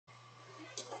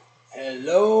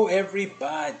Hello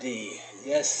everybody.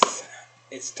 Yes,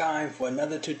 it's time for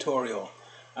another tutorial.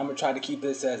 I'm going to try to keep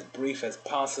this as brief as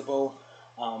possible.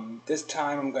 This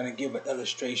time I'm going to give an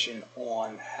illustration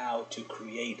on how to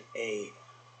create a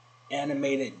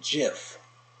animated GIF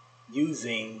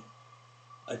using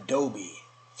Adobe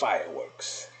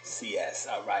Fireworks CS.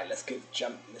 Alright, let's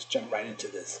jump right into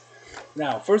this.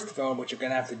 Now, first of all, what you're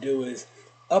going to have to do is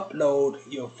upload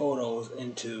your photos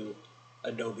into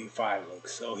Adobe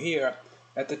Fireworks. So here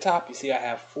at the top, you see I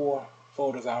have 4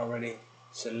 photos already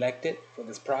selected for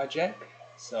this project.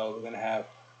 So we're going to have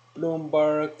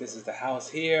Bloomberg. This is the house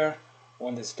here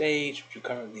on the stage, which you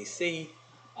currently see.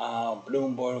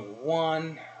 Bloomberg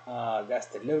 1, that's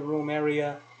the living room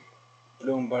area.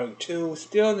 Bloomberg 2,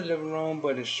 still the living room,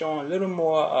 but it's showing a little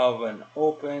more of an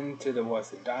open to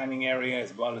the dining area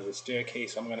as well as a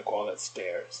staircase. So I'm going to call it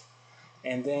stairs.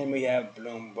 And then we have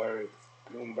Bloomberg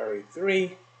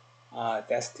 3,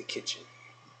 that's the kitchen.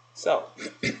 So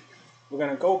we're going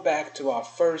to go back to our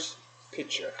first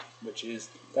picture, which is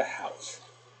the house.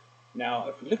 Now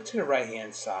if you look to the right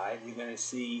hand side, you're going to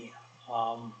see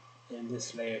in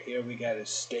this layer here we got a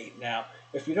state. Now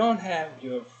if you don't have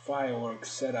your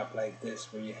fireworks set up like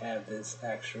this, where you have this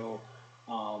actual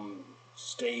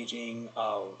staging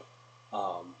of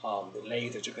the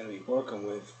layers that you're going to be working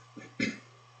with,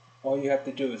 all you have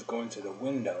to do is go into the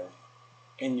window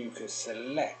and you can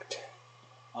select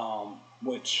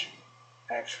which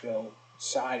actual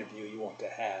side view you want to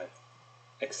have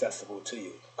accessible to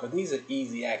you, because these are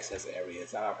easy access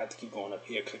areas. I don't have to keep going up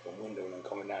here, clicking window, and then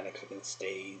coming down and clicking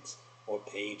stage or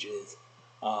pages.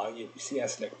 You see I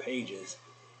select pages,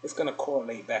 it's going to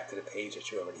correlate back to the page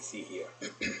that you already see here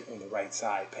on the right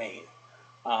side pane.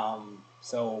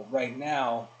 So right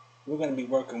now we're going to be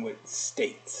working with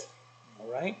states.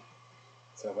 Alright,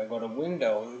 so if I go to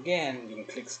window again, you can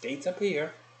click states up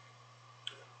here,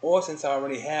 or since I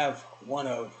already have one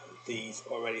of these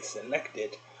already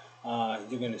selected,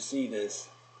 you're going to see this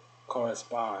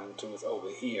correspond to what's over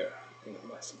here in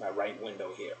my right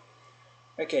window here.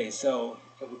 Okay, so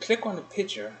if we click on the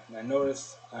picture, now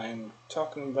notice I'm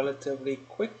talking relatively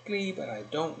quickly, but I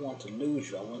don't want to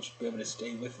lose you. I want you to be able to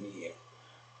stay with me here.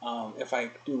 If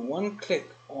I do one click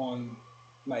on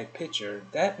my picture,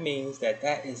 that means that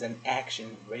that is an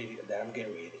action that I'm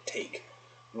getting ready to take,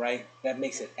 right? That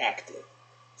makes it active.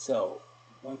 So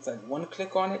once I one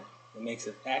click on it, it makes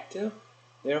it active.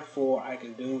 Therefore, I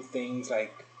can do things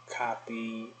like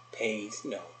copy, paste,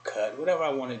 cut, whatever I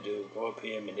want to do. Go up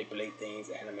here, manipulate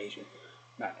things, animation,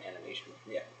 not animation,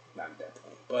 yeah, not that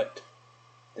point, but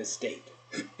the state.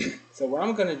 So what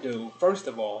I'm going to do, first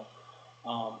of all,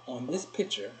 on this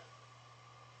picture,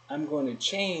 I'm going to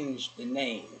change the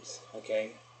names,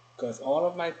 okay? Because all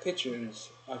of my pictures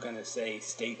are going to say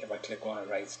state if I click on it,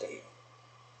 right, state.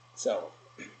 So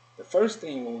the first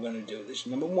thing we're going to do is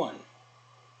number 1.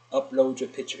 Upload your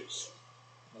pictures.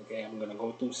 Okay, I'm going to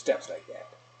go through steps like that.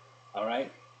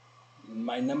 Alright,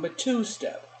 my number 2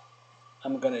 step,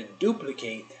 I'm going to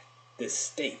duplicate the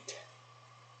state.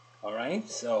 Alright,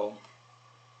 so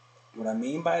what I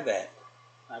mean by that,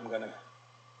 I'm going to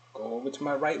go over to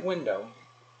my right window.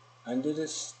 Under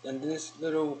this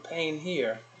little pane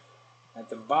here, at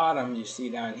the bottom you see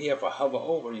down here, if I hover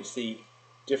over, you see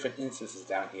different instances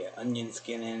down here. Onion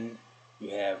skinning,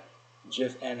 you have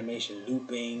GIF animation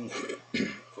looping,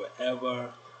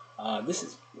 forever. This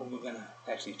is what we're going to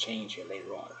actually change here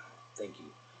later on. Thank you.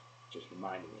 Just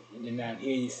reminded me. And then down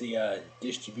here you see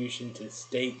distribution to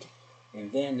state.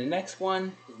 And then the next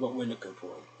one is what we're looking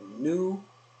for. New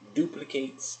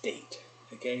duplicate state.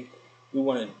 Okay? We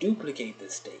want to duplicate the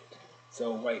state.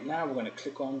 So right now we're going to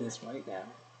click on this right now.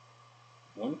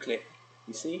 One click.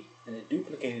 You see? And it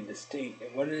duplicated the state.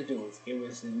 And what did it do is give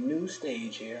us a new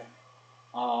stage here.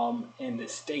 And the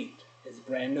state is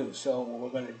brand new. So what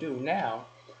we're going to do now,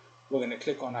 we're going to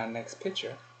click on our next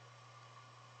picture.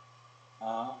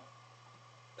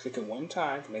 Click it one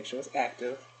time to make sure it's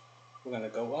active. We're going to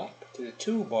go up to the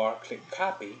toolbar, click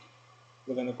copy.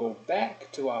 We're going to go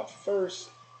back to our first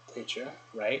picture,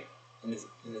 right, in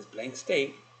this blank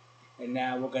state, and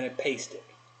now we're going to paste it.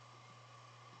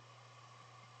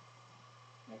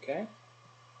 Okay,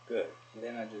 good. And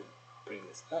then I just bring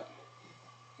this up.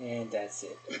 And that's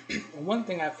it. And one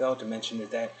thing I failed to mention is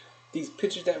that these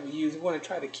pictures that we use, we want to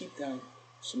try to keep them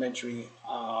symmetrical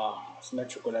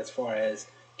as far as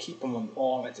keep them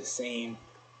all at the same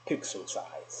pixel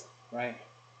size, right?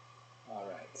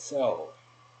 Alright, so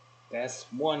that's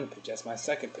one picture. That's my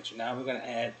second picture. Now we're going to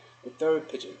add the third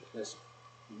picture. Let's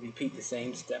repeat the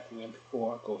same step we went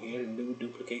before. Go here to new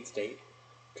duplicate state.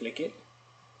 Click it.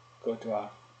 Go to our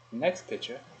next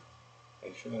picture.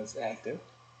 Make sure it's active.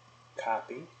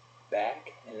 Copy,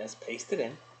 back and let's paste it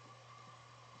in.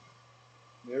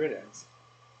 There it is.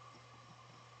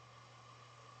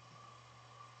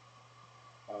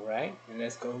 Alright, and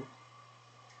let's go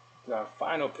to our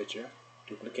final picture.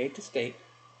 Duplicate the state.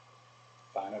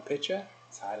 Final picture.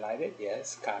 Let's highlight it.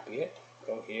 Yes, copy it.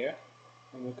 Go here.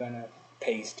 And we're going to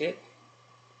paste it.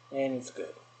 And it's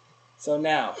good. So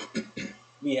now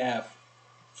we have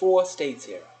 4 states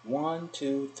here. 1,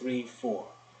 2, 3, 4.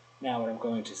 Now what I'm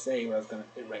going to say, what I was going to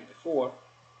say right before,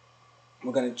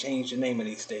 we're going to change the name of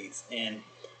these states. And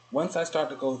once I start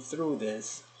to go through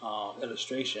this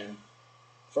illustration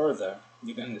further,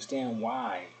 you can understand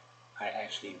why I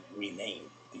actually rename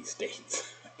these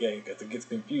states. Okay, because it gets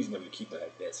confusing if we keep it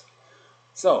like this.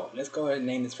 So let's go ahead and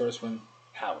name this first one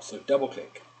house. So double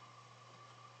click,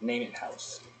 name it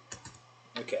house.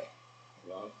 Okay,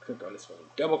 well, click on this one.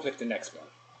 Double click the next one.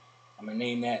 I'm gonna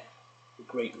name that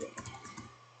great room.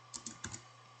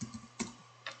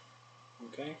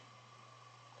 Okay,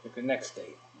 click the next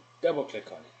state. Double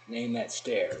click on it. Name that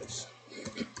stairs.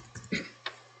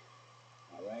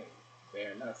 All right,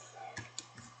 fair enough.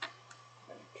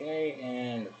 Okay,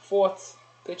 and the 4th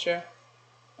picture,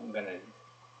 I'm gonna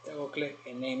double click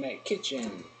and name that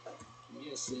kitchen.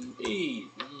 Yes, indeed.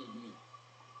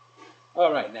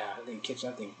 All right, now I think kitchen.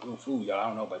 I think food, y'all. I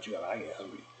don't know about you, I get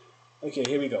hungry. Okay,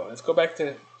 here we go. Let's go back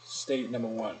to state number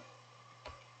 1.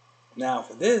 Now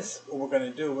for this, what we're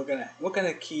gonna do, we're gonna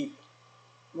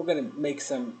make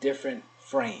some different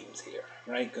frames here,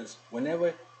 right? Because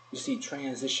whenever you see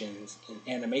transitions in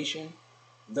animation,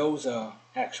 those are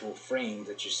actual frames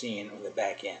that you're seeing on the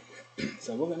back end.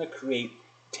 So we're gonna create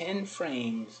 10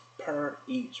 frames for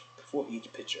each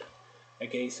picture.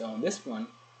 Okay, so on this one,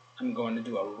 I'm going to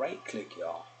do a right click,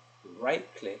 y'all. Right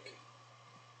click.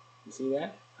 You see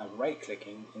that? I'm right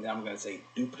clicking, and then I'm going to say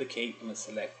duplicate. I'm going to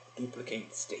select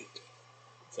duplicate state.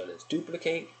 So let's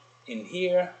duplicate. In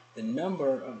here, the number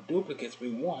of duplicates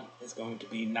we want is going to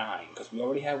be 9, because we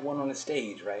already have one on the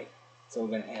stage, right? So we're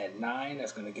going to add 9.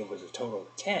 That's going to give us a total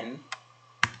of 10.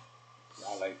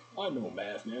 I know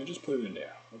math, man. Just put it in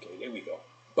there. Okay, there we go.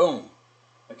 Boom.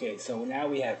 Okay, so now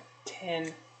we have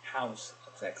 10 house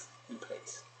effects in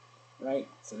place, right?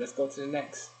 So let's go to the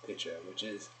next picture, which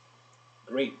is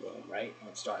great room, right?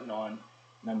 I'm starting on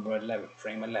number 11,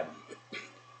 frame 11.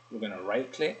 We're going to right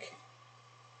click,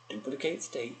 duplicate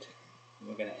state, and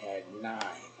we're going to add 9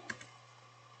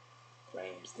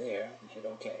 frames there and hit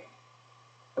OK.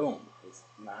 Boom, there's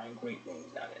 9 great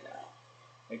rooms down there now.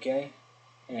 Okay,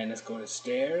 and let's go to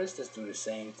stairs. Let's do the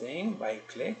same thing. Right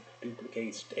click,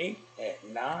 duplicate state, add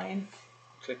 9,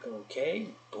 click OK.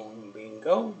 Boom,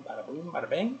 bingo, bada boom, bada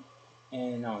bang.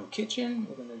 And on kitchen,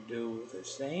 we're going to do the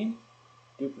same.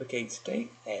 Duplicate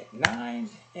state, add 9,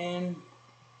 and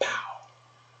pow.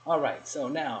 Alright, so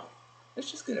now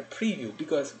let's just get a preview,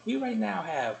 because we right now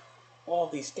have all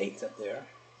these states up there,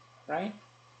 right?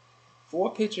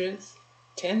 4 pictures,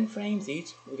 10 frames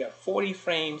each. We got 40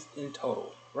 frames in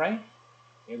total, right?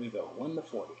 Here we go, 1 to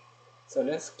 40. So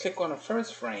let's click on the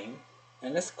first frame,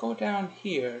 and let's go down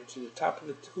here to the top of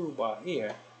the toolbar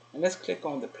here, and let's click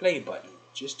on the play button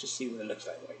just to see what it looks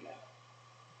like right now.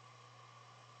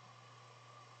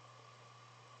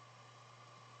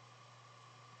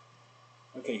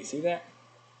 Okay, you see that?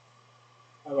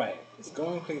 Alright, it's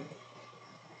going quick.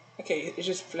 Okay, it's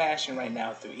just flashing right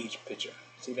now through each picture.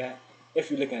 See that?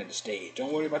 If you're looking at the stage,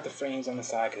 don't worry about the frames on the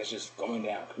side, because it's just going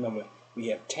down. Remember, we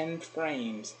have 10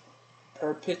 frames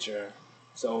per picture,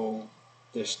 so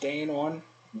they're staying on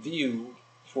view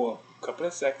for a couple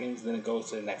of seconds, then it goes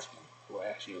to the next one. We're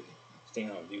actually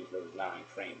staying on view for those 9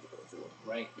 frames to go through,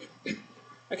 right?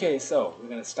 Okay, so we're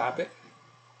going to stop it.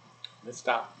 Let's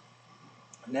stop.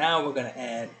 Now we're going to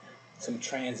add some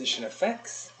transition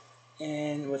effects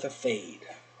and with a fade.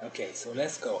 Okay, so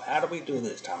let's go. How do we do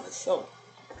this, Thomas? So,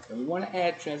 if we want to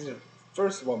add transition,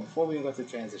 first of all, before we go to the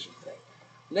transition thing,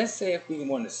 let's say if we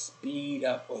want to speed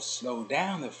up or slow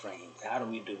down the frames, how do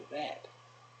we do that?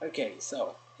 Okay,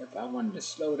 so if I wanted to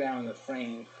slow down the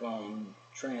frame from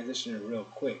transitioning real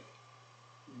quick,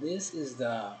 this is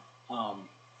the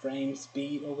frame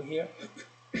speed over here.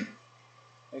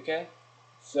 Okay,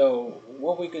 so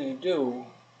what we're going to do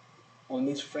on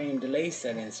these frame delay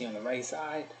settings here on the right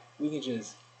side, we can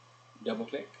just double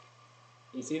click.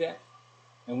 You see that?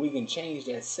 And we can change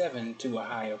that 7 to a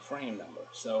higher frame number.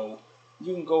 So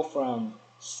you can go from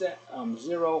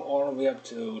 0 all the way up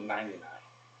to 99,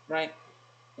 right?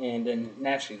 And then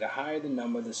naturally, the higher the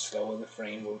number, the slower the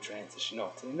frame will transition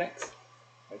off to the next.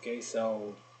 Okay,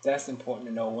 so that's important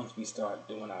to know once we start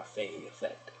doing our fade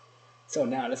effect. So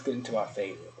now let's get into our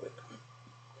fade real quick.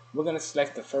 We're going to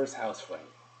select the first house frame.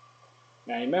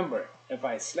 Now remember, if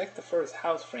I select the first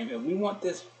house frame, if we want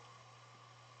this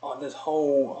this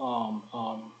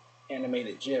whole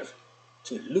animated GIF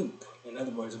to loop, in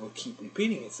other words, it will keep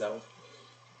repeating itself.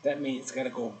 That means it's got to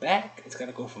go back. It's got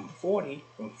to go from 40,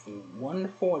 from 1 to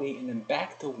 40, and then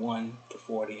back to 1 to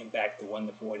 40, and back to 1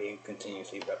 to 40, and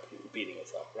continuously repeating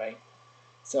itself, right?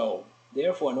 So,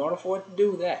 therefore, in order for it to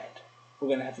do that, we're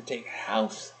going to have to take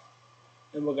house,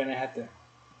 and we're going to have to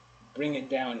bring it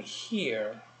down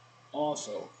here,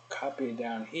 also copy it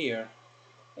down here,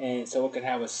 and so it can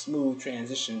have a smooth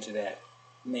transition to that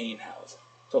main house.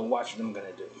 So watch what I'm going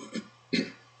to do.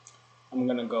 I'm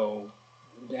going to go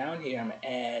down here. I'm going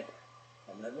to add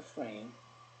another frame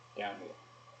down here,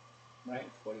 right?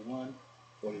 41,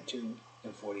 42,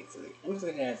 and 43. I'm just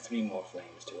going to add 3 more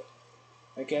frames to it,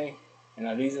 okay? And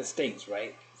now these are states,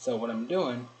 right? So what I'm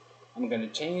doing, I'm going to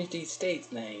change these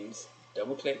states names,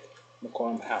 double click, I'm going to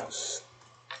call them house.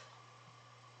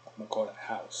 I'm going to call it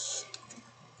house.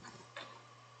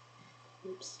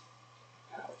 Oops,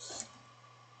 house.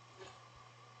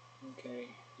 Okay,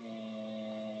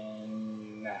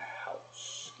 and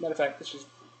house. Matter of fact, let's just,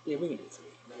 yeah, we can do 3.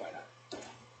 Why not?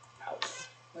 House.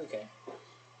 Okay.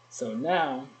 So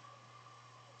now,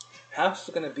 house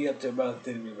is going to be up to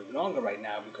relatively longer right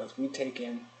now because we're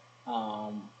taking,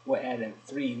 we're adding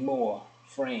 3 more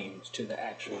frames to the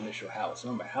actual initial house.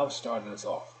 Remember, house started us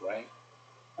off, right?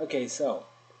 Okay, so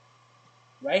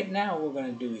right now we're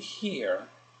going to do here,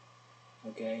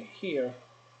 okay, here,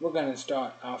 we're going to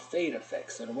start our fade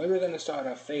effects. So the way we're going to start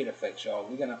our fade effects, y'all,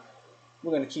 we're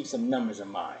gonna keep some numbers in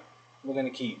mind. We're gonna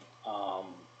keep,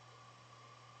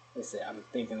 let's say, I'm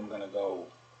thinking I'm gonna go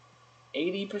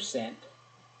 80%,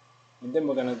 and then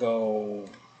we're gonna go,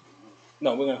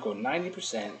 no, we're gonna go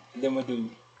 90%, and then we'll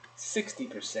do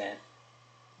 60%,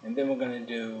 and then we're gonna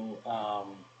do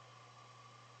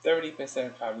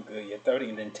 30%, probably good, yeah, 30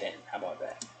 and then 10. How about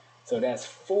that? So that's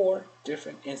 4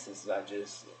 different instances I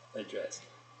just addressed.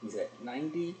 We said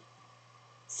 90,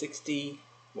 60,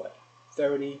 what,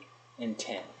 30, and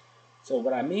 10. So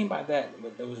what I mean by that,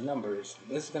 with those numbers,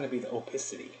 this is going to be the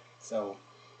opacity. So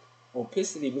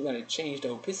opacity, we're going to change the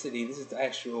opacity. This is the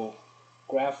actual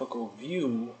graphical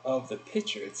view of the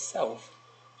picture itself.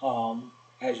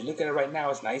 As you look at it right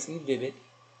now, it's nice and vivid.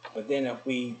 But then if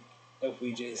we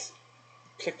just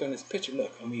clicked on this picture,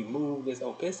 look, and we move this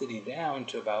opacity down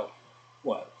to about,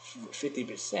 what,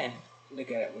 50%,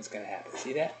 look at it, what's going to happen.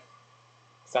 See that?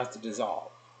 It starts to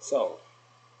dissolve. So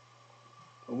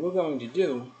what we're going to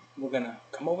do, we're going to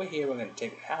come over here, we're going to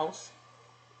take house,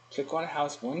 click on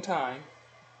house one time,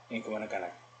 and we're going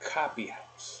to copy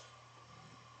house,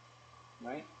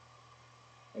 right?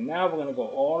 And now we're going to go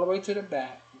all the way to the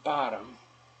bottom.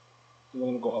 We're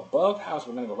going to go above house,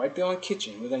 we're going to go right there on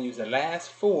kitchen. We're going to use the last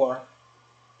 4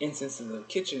 instances of the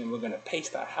kitchen, and we're going to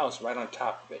paste our house right on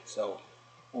top of it. So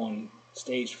on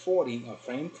stage 40, on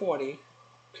frame 40,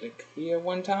 click here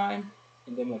one time,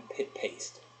 and then we'll hit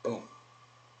paste. Boom.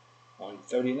 On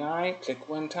 39, click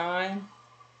one time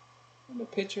on the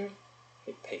picture,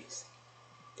 hit paste.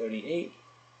 38,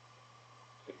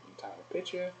 click one time on the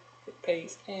picture, hit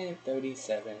paste, and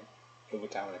 37, hit one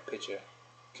time on the picture,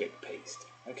 click paste.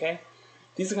 Okay?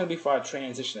 These are going to be for our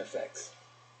transition effects.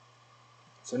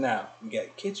 So now, we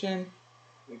got kitchen,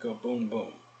 we go boom,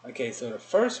 boom. Okay, so the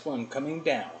first one coming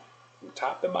down, from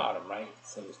top to bottom, right?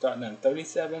 So we're starting on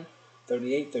 37,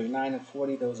 38, 39, and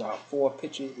 40. Those are 4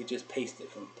 pictures we just pasted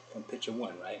from picture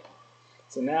 1, right?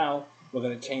 So now we're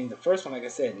going to change the first one, like I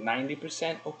said,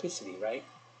 90% opacity, right?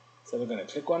 So we're going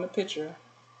to click on the picture,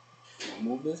 and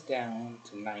move this down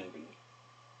to 90.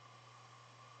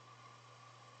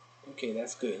 Okay,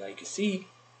 that's good. Like you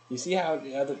see how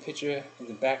the other picture in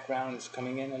the background is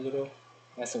coming in a little?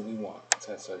 That's what we want.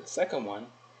 So the second one,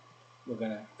 we're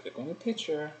going to click on the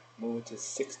picture, move it to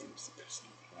 60%,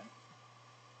 right?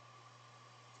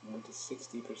 Move it to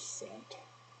 60%.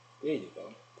 There you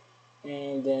go.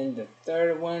 And then the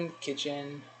third one,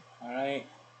 kitchen. Alright,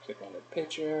 click on the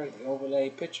picture, the overlay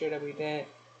picture that we did,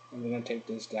 and we're going to take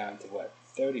this down to what?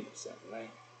 30%, right?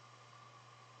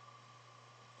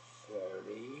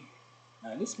 30.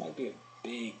 Now this might be a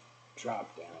big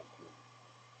drop down from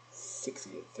 60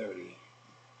 to 30.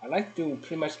 I like to do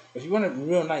pretty much, if you want a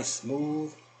real nice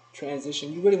smooth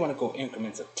transition, you really want to go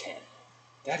increments of 10.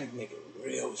 That'd make it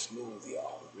real smooth,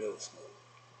 y'all, real smooth.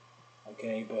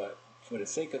 Okay, but for the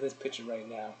sake of this picture right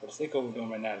now, for the sake of what we're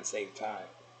doing right now to save time,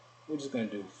 we're just going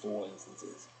to do 4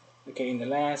 instances. Okay, in the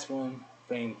last one,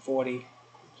 frame 40,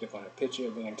 click on the picture,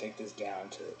 we're going to take this down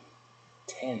to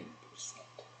 10%.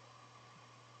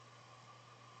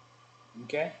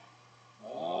 Okay?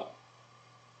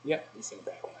 Yep, it's in the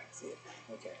background, I can see it.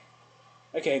 Okay.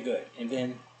 Okay, good. And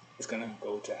then it's gonna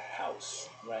go to house,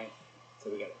 right? So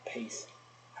we gotta paste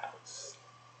house.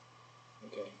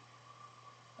 Okay.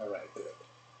 All right, good.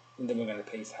 And then we're gonna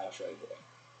paste house right there,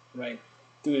 right?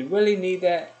 Do we really need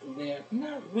that there?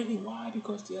 Not really. Why?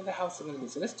 Because the other house is gonna be.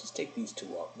 So let's just take these two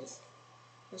off. Let's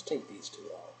take these two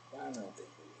off. I don't think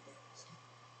we need those.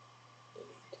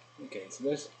 Delete. Okay,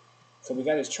 so we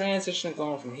got this transition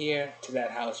going from here to that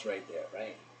house right there,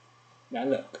 right? Now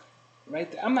look,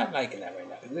 right there. I'm not liking that right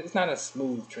now because it's not a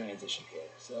smooth transition here.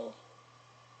 So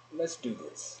let's do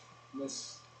this.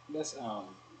 Let's uh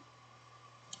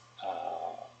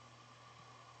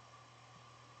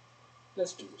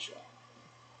let's do this, y'all.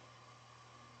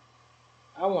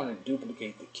 I want to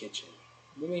duplicate the kitchen.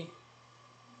 I'm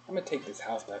gonna take this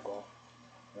house back off,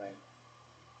 right?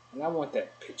 And I want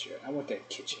that picture. I want that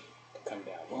kitchen to come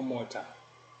down one more time.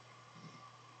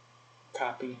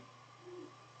 Copy.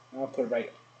 I'll put it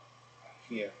right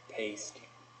here. Paste.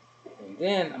 And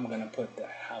then I'm gonna put the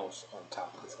house on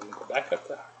top of this. I'm gonna go back up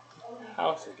the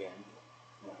house again.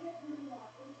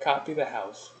 Copy the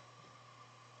house.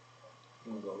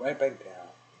 I'm gonna go right back down.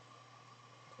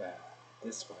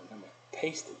 This one. I'm gonna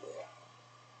paste it there.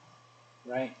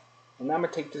 Right? And I'm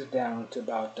gonna take this down to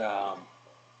about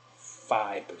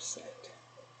 5%.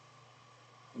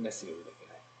 And let's see what we're looking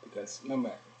at. Because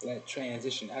remember that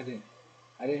transition, I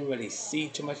didn't really see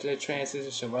too much of that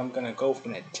transition, so I'm gonna go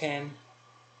from that 10.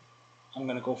 I'm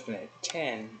gonna go from that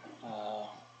 10,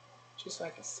 just so I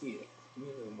can see it. Give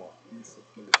me a little more.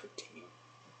 Maybe 15.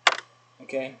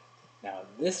 Okay. Now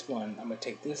this one, I'm gonna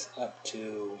take this up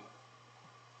to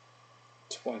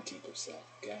 20%.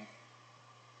 Okay.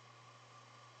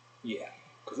 Yeah,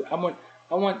 because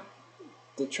I want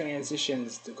the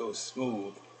transitions to go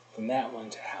smooth from that one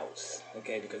to house.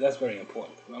 Okay, because that's very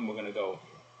important. Remember, we're gonna go,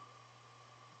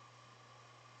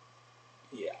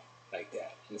 yeah, like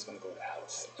that, and it's gonna go to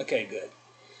house. Okay, good.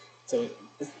 So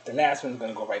the last one's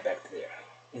gonna go right back to there.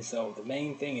 And so the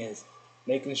main thing is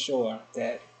making sure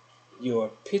that your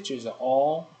pictures are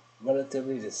all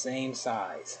relatively the same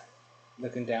size.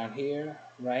 Looking down here,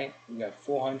 right? We got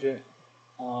 400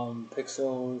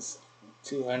 pixels,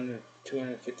 200,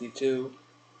 252,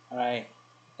 all right?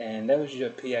 And those are your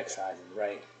PX sizes,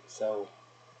 right? So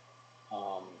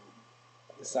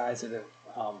the size of the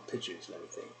pictures and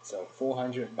everything. So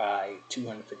 400 by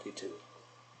 252.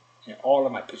 And all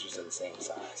of my pictures are the same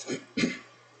size.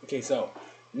 Okay, so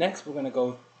next we're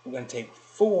gonna take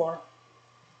 4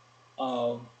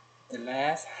 of the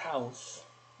last house,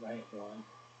 right? 1,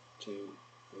 2,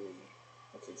 3.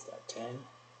 Okay, start 10.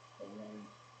 1,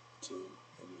 2,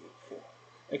 3, 4.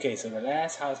 Okay, so the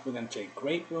last house we're gonna take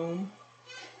great room.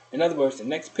 In other words, the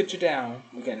next picture down,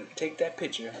 we're gonna take that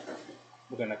picture.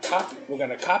 We're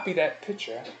gonna copy that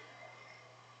picture,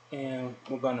 and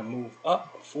we're gonna move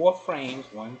up 4 frames.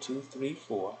 1, 2, 3,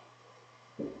 4.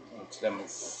 So that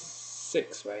means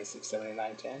 6, right? 6, 7, 8,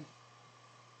 9, 10.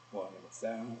 Well, number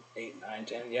 7, 8, 9,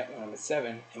 10. Yep, number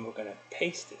 7, and we're gonna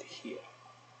paste it here.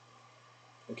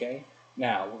 Okay.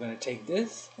 Now we're gonna take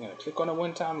this. We're gonna click on it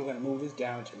one time. We're gonna move this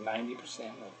down to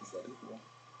 90%, like we said before.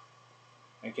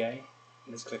 Okay.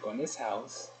 Let's click on this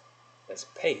house. Let's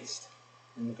paste,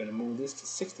 and we're gonna move this to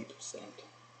 60%.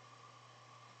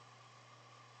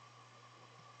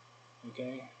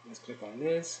 Okay. Let's click on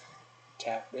this.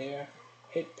 Tap there.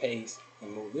 Hit paste,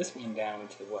 and move this one down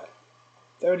to what?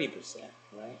 30%.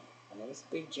 Right. I know it's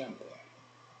a big jump there,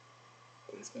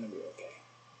 but it's gonna be okay.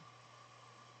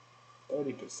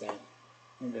 30%.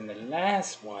 And then the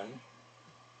last one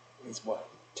is what?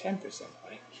 10%,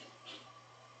 right?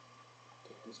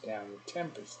 Take this down to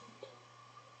 10%.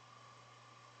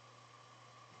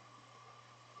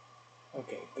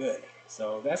 Okay, good.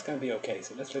 So that's going to be okay.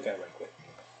 So let's look at it right quick.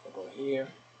 We'll go here,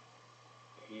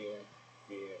 here,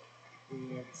 here,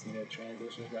 here. See the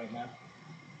transitions right now?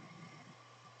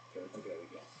 Okay, let's look at it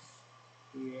again.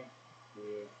 Here,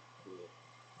 here, here,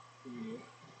 here.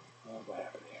 Oh, what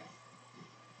happened here?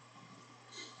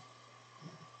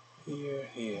 Here,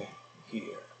 here,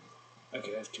 here.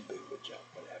 Okay, that's too big of a jump.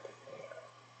 What happened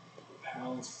there?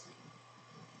 House.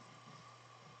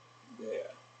 There.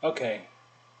 Okay.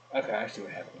 Okay, I see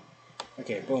what happened.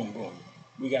 Okay, boom, boom.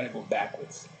 We gotta go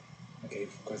backwards. Okay,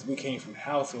 because we came from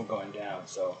house and we're going down.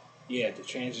 So, yeah, the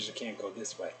transition can't go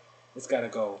this way. It's gotta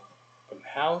go from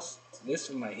house to this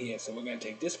one right here. So we're gonna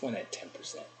take this one at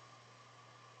 10%.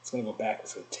 It's gonna go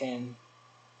backwards. So 10.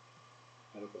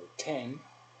 I'm gonna go 10,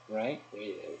 right? There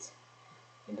it is.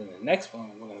 And then the next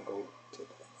one, we're gonna go to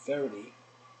 30.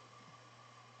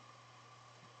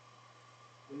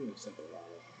 We're doing something wrong.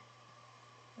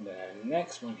 And then the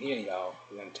next one here, y'all,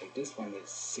 we're going to take this one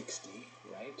that's 60,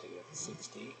 right? Take it to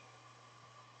 60.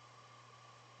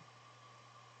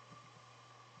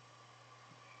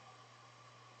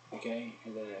 Okay,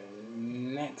 and then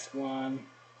the next one,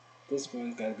 this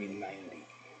one's got to be 90.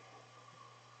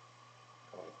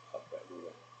 Going up, right? We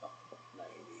went up 90.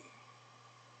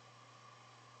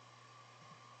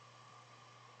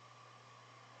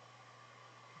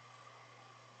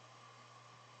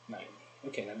 90.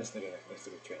 Okay, now let's look at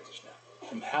transition now.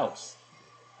 From house,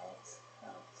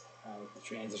 the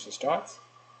transition starts.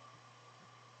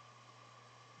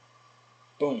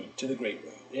 Boom, to the great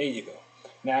room. There you go.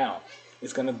 Now,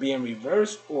 it's going to be in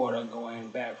reverse order, going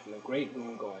back from the great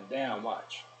room, going down.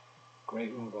 Watch.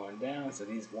 Great room going down. So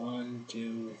these 1,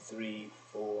 2, 3,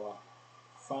 4,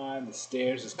 5. The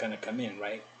stairs is going to come in,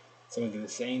 right? So we'll do the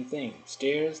same thing.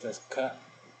 Stairs, let's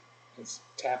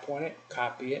tap on it,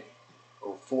 copy it,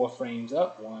 go 4 frames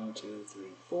up. 1, 2, 3,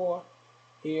 4.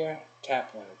 Here,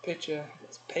 tap on the picture,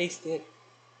 let's paste it.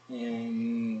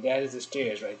 And that is the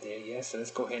stairs right there, yes. So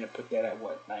let's go ahead and put that at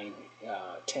what? 10%,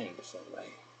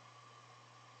 right?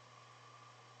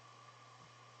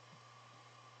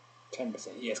 10%,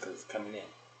 yes, because it's coming in.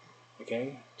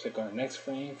 Okay, click on the next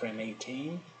frame, frame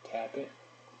 18, tap it,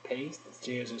 paste, the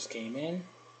stairs just came in.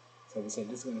 So we said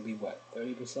this is going to be what?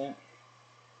 30%?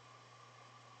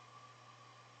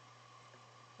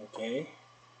 Okay,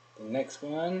 the next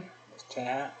one, let's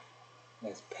tap,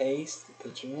 let's paste the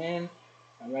picture in.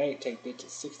 Alright, take that to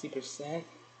 60%.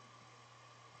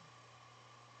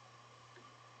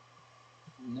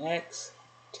 Next,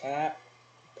 tap,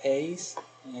 paste,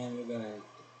 and we're going to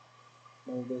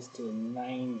move this to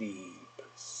 90%.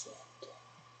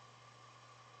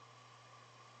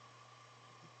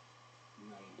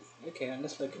 Okay, now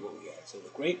let's look at what we got. So the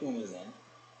great room is in.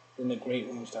 Then the great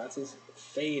room starts to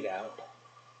fade out.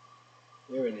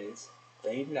 There it is.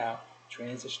 Fade out.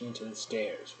 Transition into the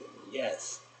stairs.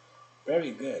 Yes.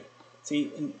 Very good.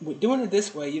 See, doing it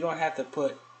this way, you don't have to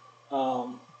put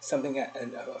something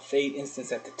a fade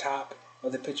instance at the top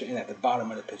of the picture and at the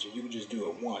bottom of the picture. You can just do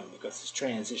it one because it's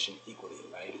transition equally,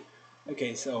 right?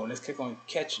 Okay, so let's click on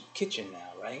kitchen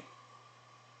now, right?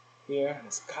 Here,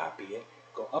 let's copy it.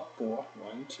 Go up 4.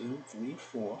 1, 2, 3,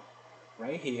 4.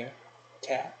 Right here.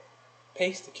 Tap.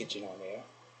 Paste the kitchen on there.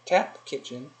 Tap the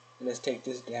kitchen. And let's take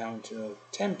this down to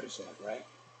 10%, right?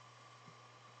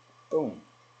 Boom.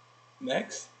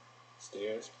 Next,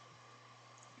 stairs,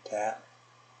 tap,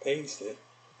 paste it.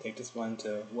 Take this one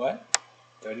to what?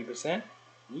 30%?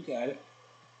 You got it.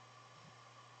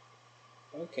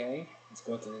 Okay, let's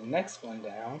go to the next one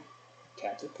down.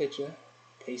 Tap the picture,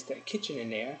 paste that kitchen in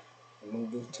there, and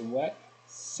move it to what?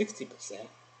 60%.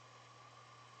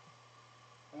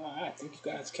 Alright, I think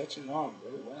you guys catching on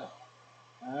really well.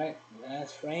 Alright,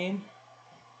 last frame.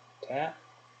 Tap,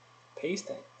 paste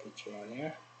that picture on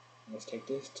there. Let's take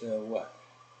this to what?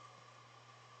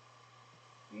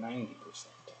 90%.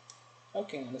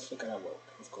 Okay, now let's look at our work.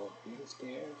 Let's go up through the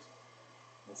stairs.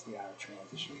 Let's see how the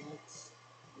transition looks.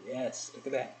 Yes, look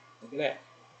at that. Look at that.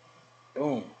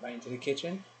 Boom, right into the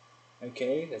kitchen.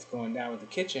 Okay, that's going down with the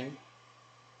kitchen.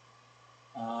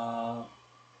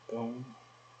 Boom.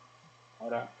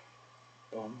 Hold up.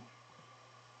 Boom.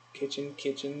 Kitchen,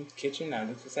 kitchen, kitchen. Now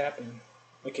look what's happening.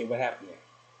 Okay, what happened there?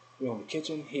 We're on the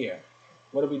kitchen here.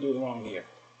 What did we do wrong here?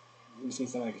 Let me see if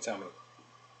somebody can tell me.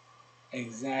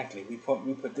 Exactly. We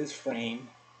put this frame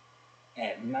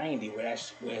at 90,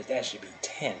 whereas that should be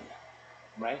 10.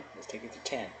 Right? Let's take it to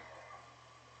 10.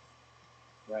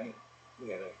 Right? We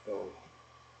gotta go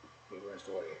reverse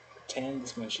order. 10,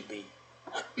 this one should be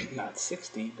not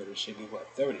 60, but it should be what?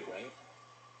 30, right?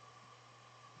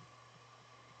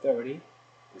 30.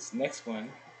 This next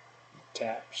one,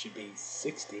 tap, should be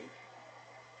 60.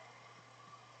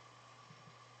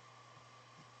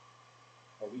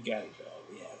 Oh, we got it, y'all.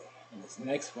 We have it. And this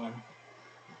next one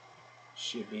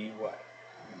should be what?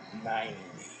 90.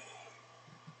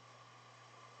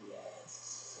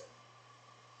 Yes.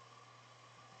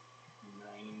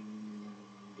 90.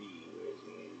 Where's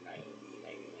 90? 90,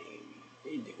 90.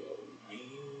 There you go.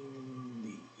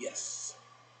 90. Yes.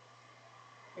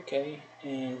 Okay,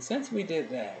 and since we did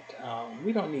that,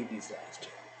 we don't need these last two.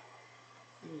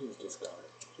 We'll just discard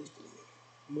it. Just delete it.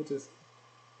 We'll just,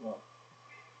 well,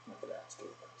 not the last two,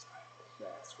 but sorry, the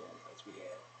last one, because we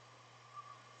had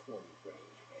 40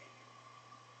 frames, right?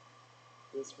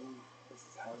 This one, this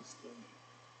is house 3.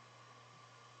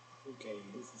 Okay,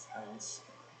 this is house.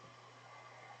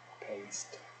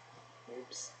 Paste.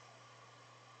 Oops.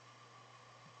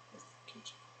 That's the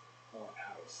kitchen. Oh,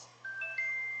 house.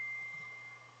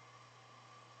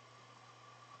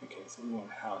 Okay, so we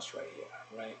want house right here,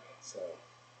 right? So,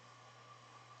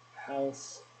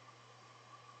 house,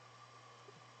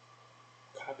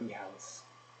 copy house,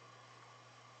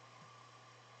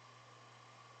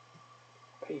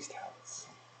 paste house.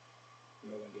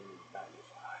 We're going to do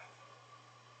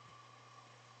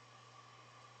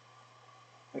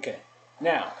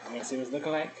Now, you want to see what it's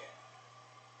looking like?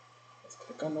 Let's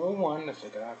click on number 1. Let's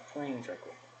look at our frames right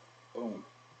quick. Boom.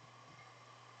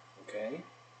 Okay.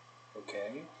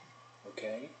 Okay.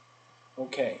 Okay.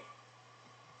 Okay.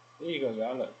 There you go,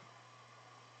 y'all. Look.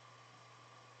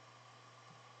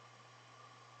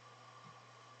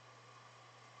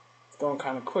 It's going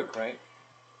kind of quick, right?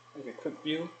 Like a quick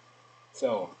view.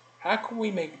 So, how can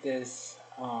we make this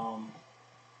move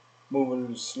a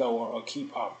little slower or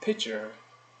keep our picture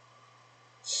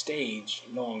stage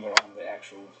longer on the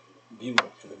actual viewer,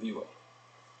 for the viewer?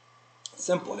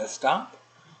 Simple. Let's stop.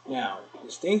 Now,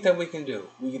 there's things that we can do.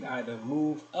 We can either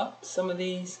move up some of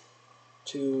these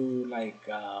to like,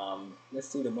 let's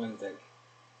see the ones that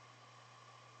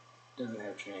doesn't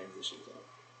have transitions on.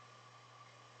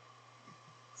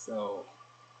 So,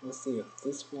 let's see if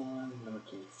this one, number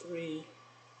 2, 3,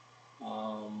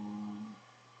 so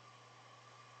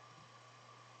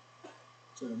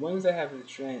the ones that have we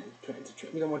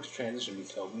don't want the transition to be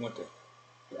slow. We want the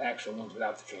actual ones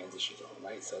without the transitions on,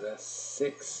 right? So that's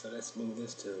 6. So let's move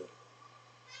this to,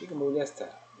 we can move this to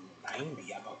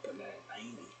 90. How about putting that at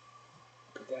 90?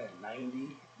 Put that at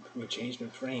 90. We'll change the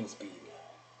frame speed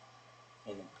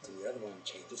now. And to the other one,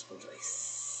 change this one to like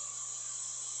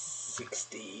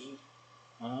 60.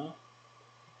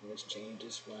 Let's change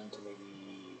this one to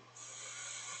maybe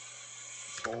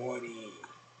 40.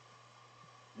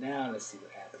 Now let's see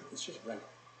what happens. Let's just run it.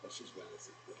 Let's just run this.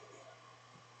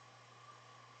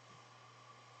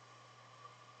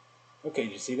 Okay,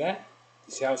 did you see that?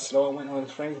 You see how slow it went on the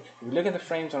frames? If you look at the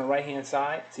frames on the right hand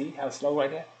side, see how slow right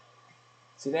there?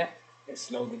 See that? It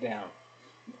slowed it down.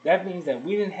 That means that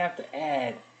we didn't have to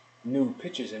add new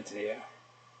pictures into there.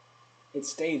 It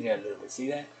stayed there a little bit. See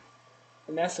that?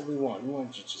 And that's what we want. We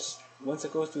want to just, once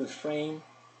it goes through the frame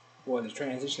or the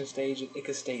transition stage, it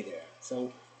can stay there.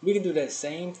 So we can do that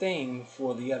same thing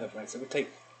for the other frames. So we're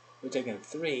taking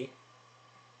 3.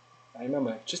 Now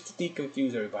remember, just to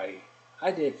deconfuse everybody, I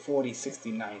did 40,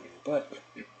 60, 90. But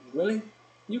really,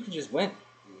 you could just went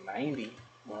 90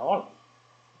 on all of them.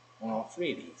 On all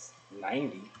 3 of these.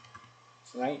 90.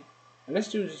 Right? And let's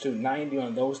just do 90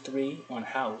 on those 3 on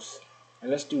house.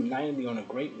 And let's do 90 on a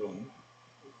great room.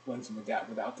 Once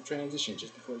without the transition,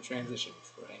 just before the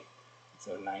transitions, right?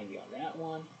 So 90 on that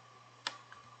one.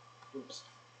 Oops.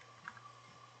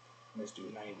 Let's do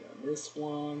 90 on this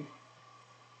one.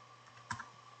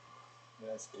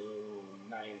 Let's do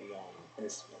 90 on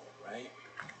this one, right?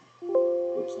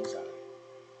 Oops, I'm sorry.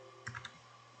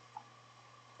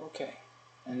 Okay.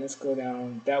 And let's go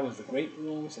down. That was the great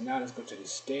room. So now let's go to the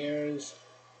stairs.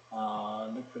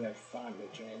 Look for that the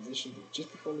transition.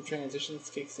 Just before the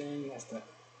transitions kicks in, that's the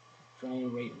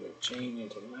frame rate will change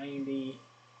into 90.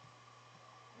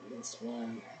 This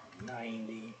one,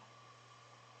 90.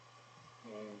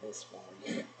 And this one,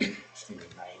 excuse me,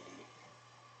 90.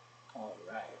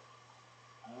 Alright.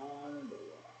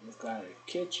 Let's go out of the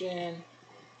kitchen.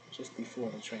 Just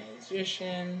before the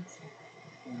transitions.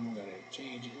 And we're going to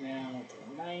change it now to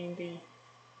 90.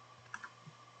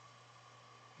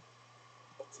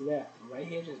 See that? Right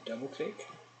here, just double click.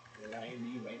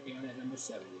 90, right there on that number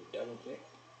 7. Double click.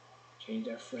 Change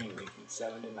that frame rate from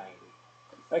 7 to 90.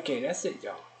 Okay, that's it,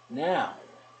 y'all. Now,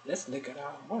 let's look at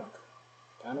our work.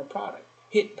 Final product.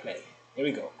 Hit play. Here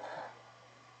we go.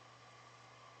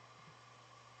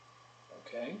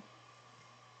 Okay.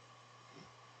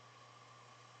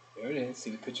 There it is.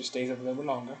 See, the picture stays up a little bit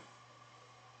longer.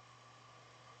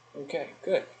 Okay,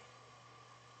 good.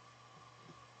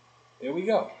 There we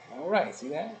go. All right, see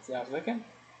that? See how it's looking?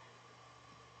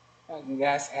 You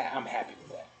guys, I'm happy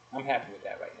with that. I'm happy with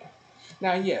that right now.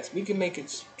 Now, yes, we can make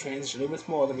it transition a little bit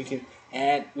smaller. We can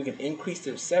increase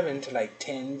the 7 to like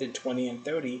 10 to 20 and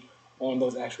 30 on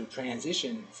those actual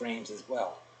transition frames as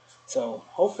well. So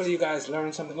hopefully you guys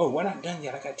learned something. Oh, we're not done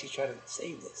yet. I got to teach you how to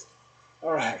save this.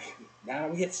 All right, now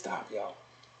we hit stop, y'all.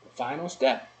 The final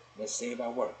step, let's save our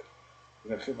work. We're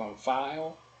going to click on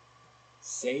File,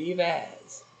 Save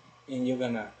As, and you're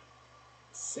going to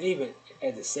save it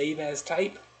as a Save As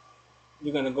type.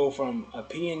 You're going to go from a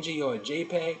PNG or a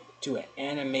JPEG to an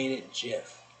animated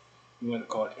GIF. You want to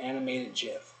call it animated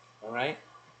GIF, all right?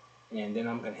 And then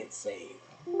I'm going to hit save.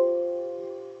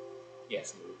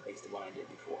 Yes, I'm going to replace the one I did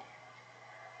before.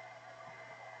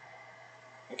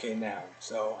 Okay, now,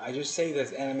 so I just saved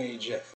as animated GIF.